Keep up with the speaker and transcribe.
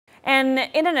And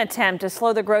in an attempt to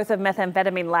slow the growth of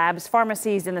methamphetamine labs,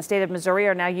 pharmacies in the state of Missouri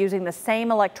are now using the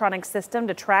same electronic system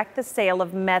to track the sale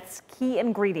of meth's key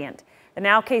ingredient. The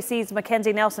Now KC's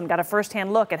Mackenzie Nelson got a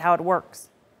first-hand look at how it works.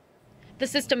 The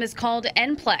system is called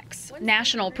NPLEX,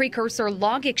 National Precursor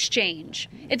Log Exchange.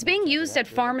 It's being used at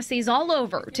pharmacies all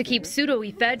over to keep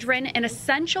pseudoephedrine, an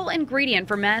essential ingredient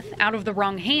for meth, out of the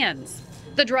wrong hands.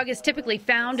 The drug is typically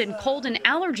found in cold and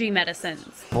allergy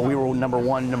medicines. Well, we were number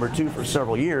one, number two for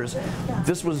several years.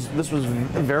 This was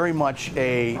very much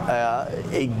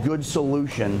a good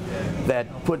solution that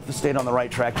put the state on the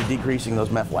right track to decreasing those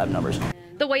meth lab numbers.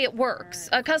 The way it works,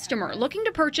 a customer looking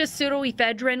to purchase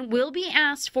pseudoephedrine will be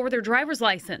asked for their driver's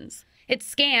license. It's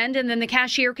scanned, and then the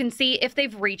cashier can see if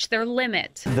they've reached their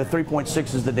limit. The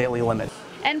 3.6 is the daily limit.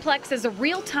 NPLEX is a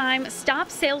real-time stop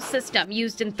sales system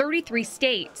used in 33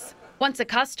 states. Once a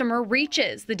customer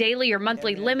reaches the daily or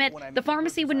monthly limit, the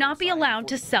pharmacy would not be allowed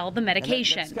to sell the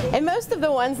medication. And most of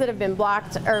the ones that have been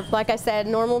blocked are, like I said,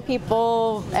 normal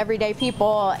people, everyday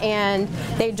people, and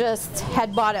they just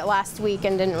had bought it last week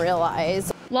and didn't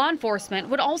realize. Law enforcement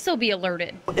would also be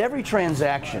alerted. Every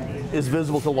transaction is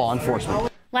visible to law enforcement.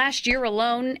 Last year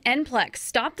alone, NPLEX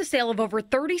stopped the sale of over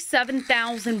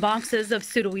 37,000 boxes of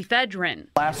pseudoephedrine.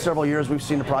 Last several years, we've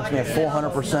seen approximately a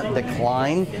 400%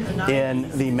 decline in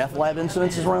the meth lab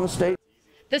incidences around the state.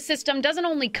 The system doesn't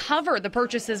only cover the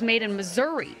purchases made in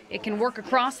Missouri, it can work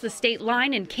across the state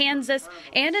line in Kansas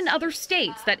and in other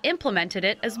states that implemented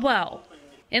it as well.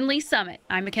 In Lee Summit,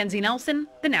 I'm Mackenzie Nelson,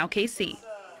 the Now KC.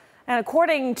 And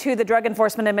according to the Drug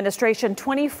Enforcement Administration,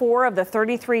 24 of the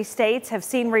 33 states have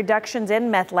seen reductions in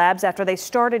meth labs after they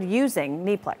started using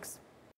NPLEX.